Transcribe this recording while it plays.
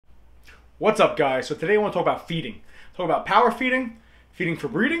What's up, guys? So today I want to talk about feeding. Talk about power feeding, feeding for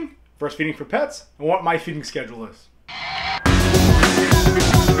breeding versus feeding for pets, and what my feeding schedule is.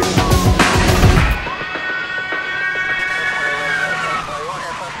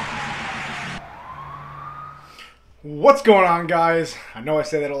 What's going on, guys? I know I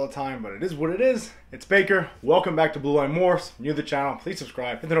say that all the time, but it is what it is. It's Baker. Welcome back to Blue Line Morphs. New to the channel, please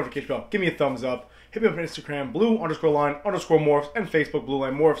subscribe, hit the notification bell, give me a thumbs up. Hit me up on Instagram, blue_line_morphs, and Facebook, Blue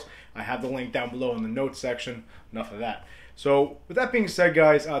Line Morphs. I have the link down below in the notes section. Enough of that. So, with that being said,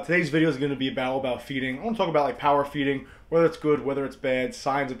 guys, today's video is going to be all about feeding. I want to talk about power feeding, whether it's good, whether it's bad,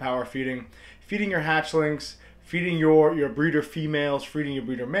 signs of power feeding, feeding your hatchlings, feeding your breeder females, feeding your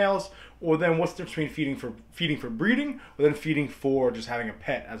breeder males, or then what's the difference between feeding for breeding, or then feeding for just having a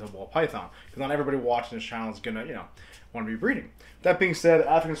pet as a ball python. Because not everybody watching this channel is gonna, want to be breeding. That being said,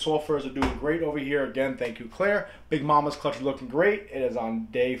 African soft furs are doing great over here. Again, thank you, Claire. Big Mama's clutch is looking great. It is on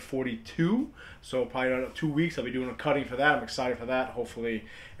day 42, so probably in 2 weeks I'll be doing a cutting for that. I'm excited for that. Hopefully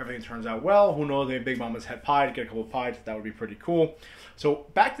everything turns out well. Who knows, maybe Big Mama's head pie to get a couple of pies. That would be pretty cool. So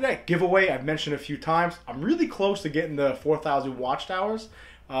back to that giveaway I've mentioned a few times. I'm really close to getting the 4,000 watch hours.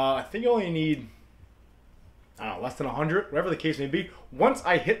 I think you only need, I don't know, less than 100, whatever the case may be. Once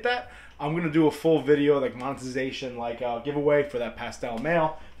I hit that, I'm going to do a full video, monetization, giveaway for that pastel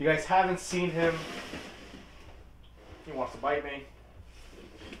male. If you guys haven't seen him, he wants to bite me.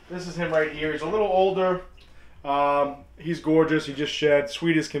 This is him right here. He's a little older. He's gorgeous. He just shed.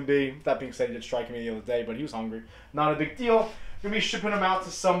 Sweet as can be. That being said, he did strike me the other day, but he was hungry. Not a big deal. I'm going to be shipping him out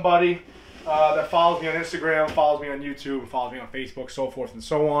to somebody that follows me on Instagram, follows me on YouTube, follows me on Facebook, so forth and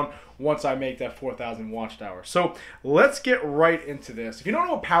so on, once I make that 4,000 watched hours. So let's get right into this. If you don't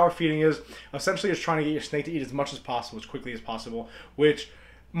know what power feeding is, essentially it's trying to get your snake to eat as much as possible, as quickly as possible, which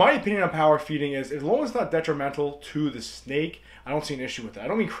my opinion on power feeding is, as long as it's not detrimental to the snake, I don't see an issue with it. I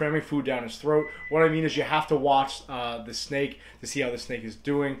don't mean cramming food down his throat. What I mean is you have to watch the snake to see how the snake is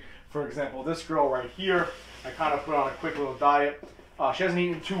doing. For example, this girl right here, I kind of put on a quick little diet. She hasn't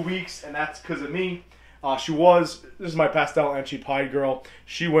eaten in 2 weeks, and that's because of me. This is my pastel and she pied girl.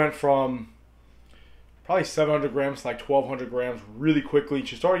 She went from probably 700 grams to 1,200 grams really quickly.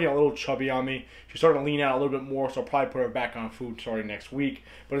 She started getting a little chubby on me. She's starting to lean out a little bit more, so I'll probably put her back on food starting next week.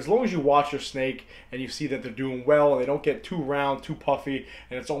 But as long as you watch your snake and you see that they're doing well and they don't get too round, too puffy,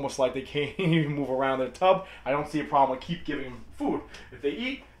 and it's almost like they can't even move around their tub, I don't see a problem. I keep giving them food. If they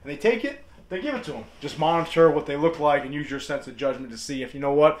eat and they take it, then give it to them. Just monitor what they look like and use your sense of judgment to see if, you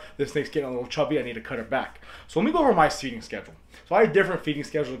know what, this snake's getting a little chubby, I need to cut her back. So let me go over my feeding schedule. So I have different feeding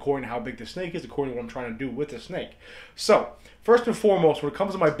schedules according to how big the snake is, according to what I'm trying to do with the snake. So, first and foremost, when it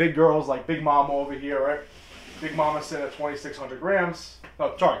comes to my big girls, like Big Mama over here, right? Big Mama's sitting at 2,600 grams.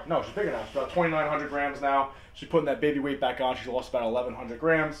 Oh, sorry, no, she's bigger now. She's about 2,900 grams now. She's putting that baby weight back on. She lost about 1,100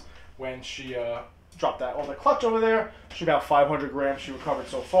 grams when she dropped that on the clutch over there. She's about 500 grams she recovered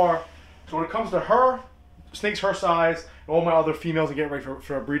so far. So when it comes to her, snakes her size, and all my other females that get ready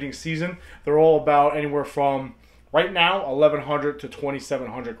for a breeding season, they're all about anywhere from, right now, 1,100 to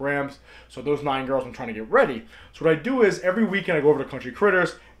 2,700 grams. So those 9 girls I'm trying to get ready. So what I do is, every weekend I go over to Country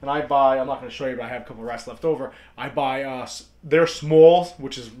Critters, and I buy, I'm not going to show you, but I have a couple of rats left over. I buy their smalls,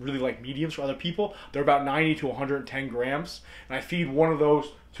 which is really like mediums for other people. They're about 90 to 110 grams. And I feed one of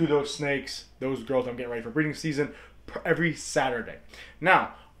those to those snakes, those girls I'm getting ready for breeding season, every Saturday.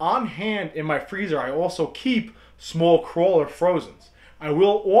 Now, on hand in my freezer, I also keep small crawler frozens. I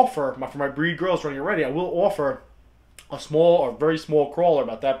will offer, for my breed girls running ready, I will offer a small or very small crawler,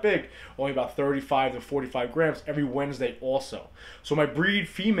 about that big, only about 35 to 45 grams every Wednesday also. So my breed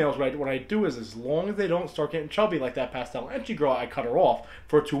females, what I do is, as long as they don't start getting chubby like that pastel entry girl, I cut her off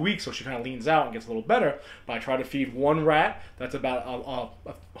for 2 weeks so she kind of leans out and gets a little better. But I try to feed one rat that's about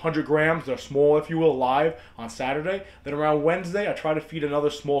 100 grams, they're small if you will, live on Saturday. Then around Wednesday, I try to feed another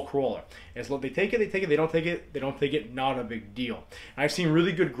small crawler. As long as they take it, they take it. They don't take it, they don't take it. Not a big deal. And I've seen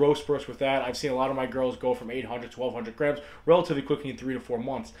really good growth spurts with that. I've seen a lot of my girls go from 800 to 1,200 grams relatively quickly in 3 to 4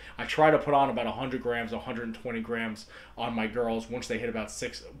 months. I try to put on about 100 grams, 120 grams on my girls once they hit about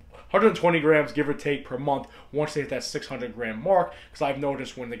 120 grams, give or take, per month once they hit that 600 gram mark, because I've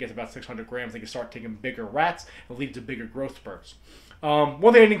noticed when they get to about 600 grams, they can start taking bigger rats and lead to bigger growth spurts.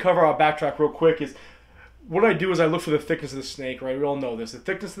 One thing I didn't cover, I'll backtrack real quick, is what I do is I look for the thickness of the snake, right? We all know this. The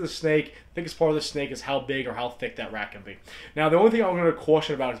thickness of the snake, the thickest part of the snake is how big or how thick that rat can be. Now, the only thing I'm going to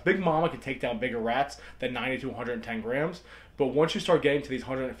caution about is Big Mama can take down bigger rats than 90 to 110 grams. But once you start getting to these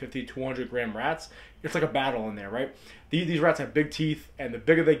 150, 200 gram rats, it's like a battle in there, right? These rats have big teeth, and the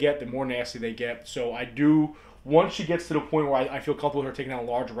bigger they get, the more nasty they get. So I do, once she gets to the point where I feel comfortable with her taking down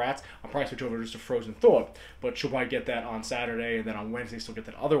large rats, I'll probably switch over to just a frozen thawed. But she'll probably get that on Saturday, and then on Wednesday she'll get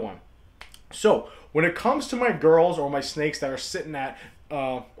that other one. So when it comes to my girls or my snakes that are sitting at,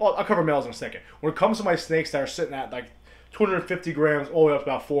 well, I'll cover males in a second. When it comes to my snakes that are sitting at like 250 grams all the way up to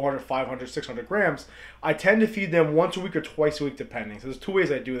about 400, 500, 600 grams, I tend to feed them once a week or twice a week depending. So there's two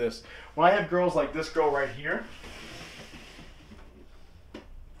ways I do this. When I have girls like this girl right here,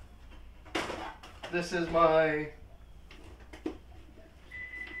 this is my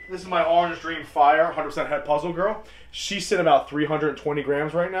Orange Dream Fire 100% head puzzle girl. She's sitting about 320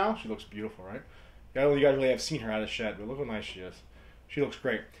 grams right now. She looks beautiful, right? I don't know if you guys really have seen her out of shed, but look how nice she is. She looks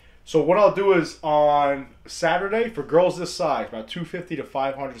great. So what I'll do is on Saturday, for girls this size, about 250 to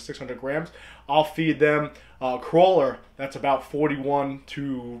 500 to 600 grams, I'll feed them a crawler that's about 41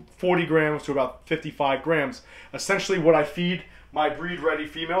 to 40 grams to about 55 grams. Essentially what I feed my breed-ready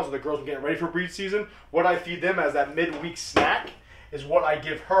females, or the girls are getting ready for breed season, what I feed them as that midweek snack is what I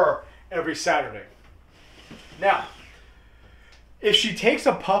give her every Saturday. Now, if she takes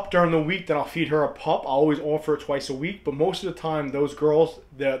a pup during the week, then I'll feed her a pup. I'll always offer it twice a week, but most of the time, those girls,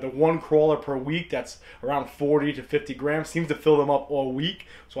 the one crawler per week that's around 40 to 50 grams seems to fill them up all week,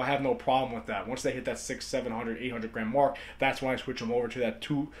 so I have no problem with that. Once they hit that 600, 700, 800 gram mark, that's when I switch them over to that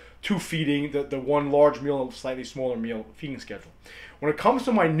two feeding, the one large meal and slightly smaller meal feeding schedule. When it comes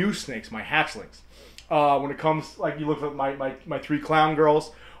to my new snakes, my hatchlings, when it comes, like you look at my three clown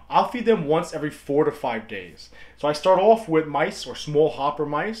girls, I'll feed them once every 4 to 5 days. So I start off with mice or small hopper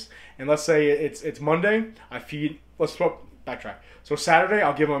mice, and let's say it's Monday, I feed, backtrack. So Saturday,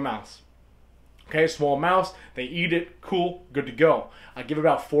 I'll give them a mouse. Okay, small mouse, they eat it, cool, good to go. I give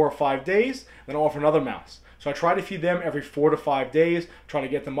about 4 or 5 days, then I'll offer another mouse. So I try to feed them every 4 to 5 days, try to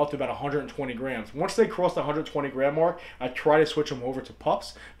get them up to about 120 grams. Once they cross the 120 gram mark, I try to switch them over to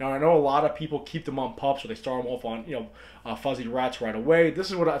pups. Now I know a lot of people keep them on pups, or they start them off on fuzzy rats right away. This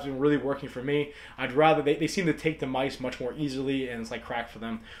is what has been really working for me. I'd rather, they seem to take the mice much more easily, and it's like crack for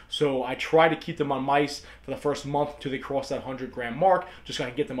them. So I try to keep them on mice for the first month until they cross that 100 gram mark, just kind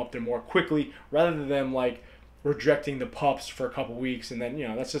of get them up there more quickly, rather than them like rejecting the pups for a couple weeks, and then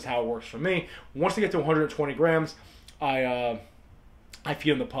that's just how it works for me. Once they get to 120 grams, I feed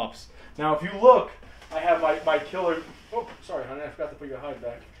them the pups. Now, if you look, I have my killer. Oh, sorry, honey, I forgot to put your hide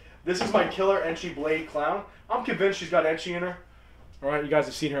back. This is my killer Enchi Blade Clown. I'm convinced she's got Enchi in her. All right, you guys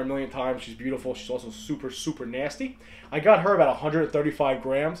have seen her a million times. She's beautiful. She's also super, super nasty. I got her about 135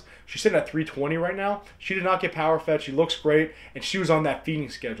 grams. She's sitting at 320 right now. She did not get power fed. She looks great, and she was on that feeding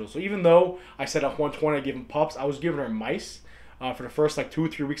schedule. So even though I said at 120 I give them pups, I was giving her mice. For the first like 2 or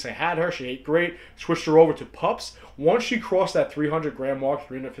 3 weeks I had her. She ate great. Switched her over to pups. Once she crossed that 300 gram mark,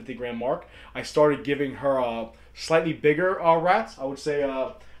 350 gram mark, I started giving her slightly bigger rats. I would say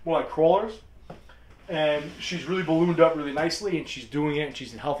more like crawlers. And she's really ballooned up really nicely, and she's doing it, and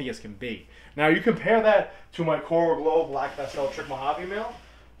she's as healthy as can be. Now, you compare that to my Coral Glow Black Pastel Trick Mojave male,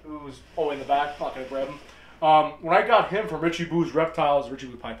 who's in the back. I'm not going to grab him. When I got him from Richie Boo's Reptiles, Richie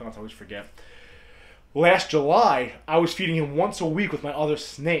Boo Pythons, I always forget. Last July, I was feeding him once a week with my other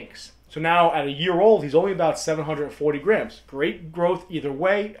snakes. So now, at a year old, he's only about 740 grams. Great growth either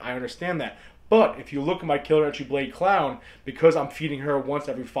way, I understand that. But if you look at my Killer Enchi Blade Clown, because I'm feeding her once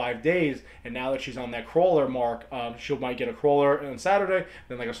every 5 days, and now that she's on that crawler mark, she might get a crawler on Saturday,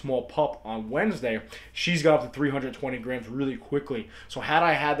 then like a small pup on Wednesday. She's got up to 320 grams really quickly. So had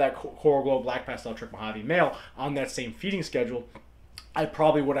I had that Coral Glow Black Pastel Trick Mojave male on that same feeding schedule, I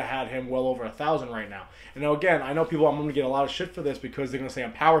probably would have had him well over 1,000 right now. And now again, I know I'm going to get a lot of shit for this because they're going to say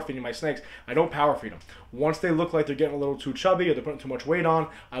I'm power feeding my snakes. I don't power feed them. Once they look like they're getting a little too chubby or they're putting too much weight on,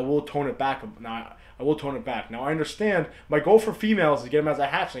 I will tone it back. Now, I will tone it back. Now I understand my goal for females is to get them as a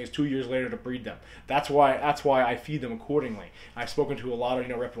hatchling is 2 years later to breed them. That's why I feed them accordingly. I've spoken to a lot of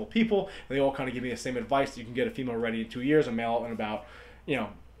reputable people, and they all kind of give me the same advice that you can get a female ready in 2 years, a male in about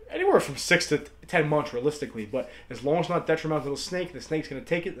anywhere from 6 to 10 months realistically, but as long as it's not detrimental to the snake going to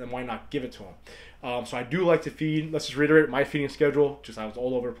take it, then why not give it to him? So I do like to feed, let's just reiterate my feeding schedule, I was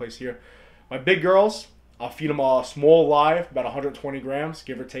all over the place here. My big girls, I'll feed them a small live, about 120 grams,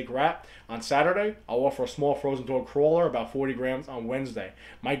 give or take rat. On Saturday, I'll offer a small frozen dog crawler, about 40 grams on Wednesday.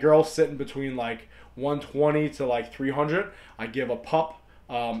 My girls sitting between like 120 to like 300. I give a pup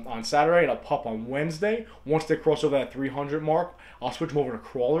on Saturday and a pup on Wednesday. Once they cross over that 300 mark, I'll switch them over to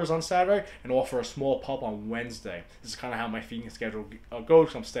crawlers on Saturday and offer a small pup on Wednesday. This is kind of how my feeding schedule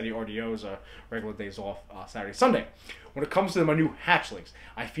goes. Some steady RDOs, regular days off, Saturday, Sunday. When it comes to my new hatchlings,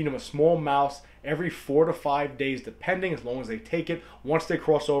 I feed them a small mouse every 4 to 5 days, depending, as long as they take it. Once they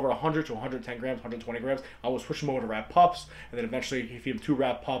cross over 100 to 110 grams, 120 grams, I will switch them over to rat pups, and then eventually feed them 2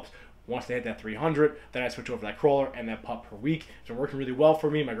 rat pups. Once they hit that 300, then I switch over to that crawler and that pup per week. It's been working really well for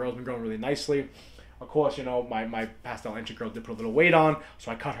me. My girl's been growing really nicely. Of course, my pastel Enchi girl did put a little weight on,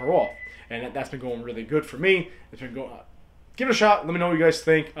 so I cut her off. and that's been going really good for me. It's been going. Give it a shot. Let me know what you guys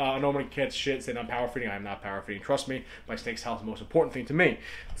think. I know I'm going to catch shit saying I'm power feeding. I am not power feeding. Trust me, my snake's health is the most important thing to me.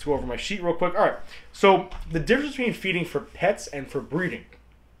 Let's go over my sheet real quick. All right, so the difference between feeding for pets and for breeding.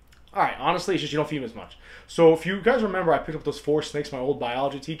 All right, honestly, it's just you don't feed them as much. So if you guys remember, I picked up those 4 snakes, my old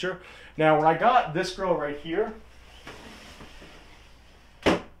biology teacher. Now, when I got this girl right here,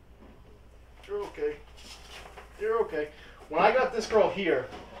 you're okay. You're okay. When I got this girl here,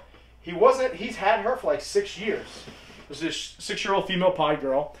 he's had her for like 6 years. This is a 6-year-old female pie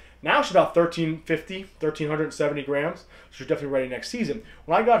girl. Now she's about 1,370 grams. So she's definitely ready next season.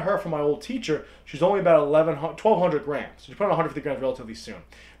 When I got her from my old teacher, she's only about 1,200 grams. So she's put on 150 grams relatively soon.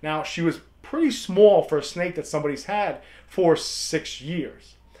 Now, she was pretty small for a snake that somebody's had for 6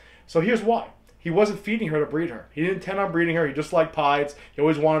 years. So here's why. He wasn't feeding her to breed her. He didn't intend on breeding her. He just liked pies. He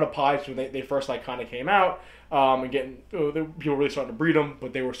always wanted a pie when they first like kind of came out. And people were really starting to breed them,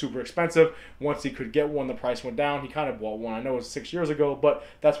 but they were super expensive. Once he could get one, the price went down. He kind of bought one. I know it was 6 years ago, but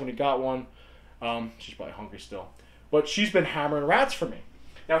that's when he got one. She's probably hungry still. But she's been hammering rats for me.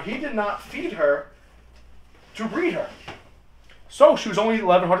 Now, he did not feed her to breed her. So she was only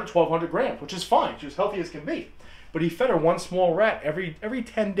 1,100, 1,200 grams, which is fine. She was healthy as can be. But he fed her one small rat every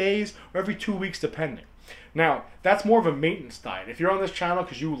 10 days or every 2 weeks, depending. Now, that's more of a maintenance diet. If you're on this channel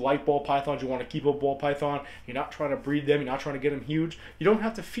because you like ball pythons, you want to keep a ball python, you're not trying to breed them, you're not trying to get them huge, you don't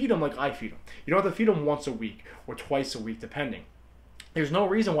have to feed them like I feed them. You don't have to feed them once a week or twice a week, depending. There's no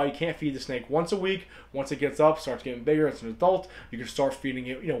reason why you can't feed the snake once a week. Once it gets up, starts getting bigger, it's an adult, you can start feeding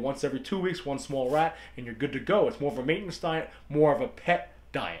it, once every 2 weeks, one small rat, and you're good to go. It's more of a maintenance diet, more of a pet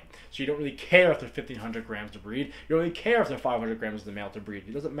diet. So you don't really care if they're 1,500 grams to breed. You don't really care if they're 500 grams the male to breed.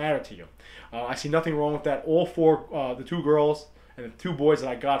 It doesn't matter to you. I see nothing wrong with that. All 4, the 2 girls and the 2 boys that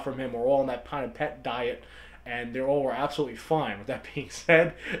I got from him were all on that kind of pet diet, and they all were absolutely fine. With that being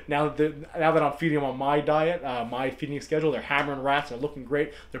said, now that I'm feeding them on my diet, my feeding schedule, they're hammering rats, they're looking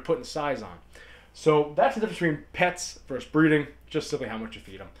great, they're putting size on. So that's the difference between pets versus breeding, just simply how much you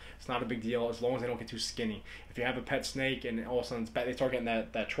feed them. It's not a big deal as long as they don't get too skinny. If you have a pet snake and all of a sudden they start getting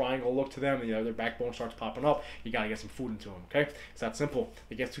that triangle look to them, and their backbone starts popping up, you got to get some food into them, okay? It's that simple.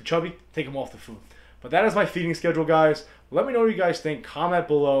 If it gets too chubby, take them off the food. But that is my feeding schedule, guys. Let me know what you guys think. Comment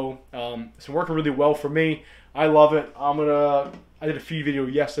below. It's been working really well for me. I love it. I did a feed video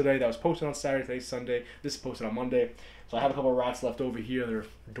yesterday that was posted on Saturday. Today's Sunday. This is posted on Monday. So I have a couple of rats left over here. They're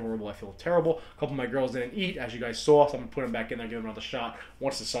adorable. I feel terrible. A couple of my girls didn't eat, as you guys saw. So I'm going to put them back in there, give them another shot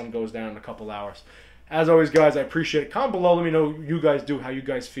once the sun goes down in a couple hours. As always, guys, I appreciate it. Comment below. Let me know what you guys do, how you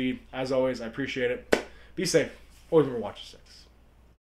guys feed. As always, I appreciate it. Be safe. Always remember, watch your six.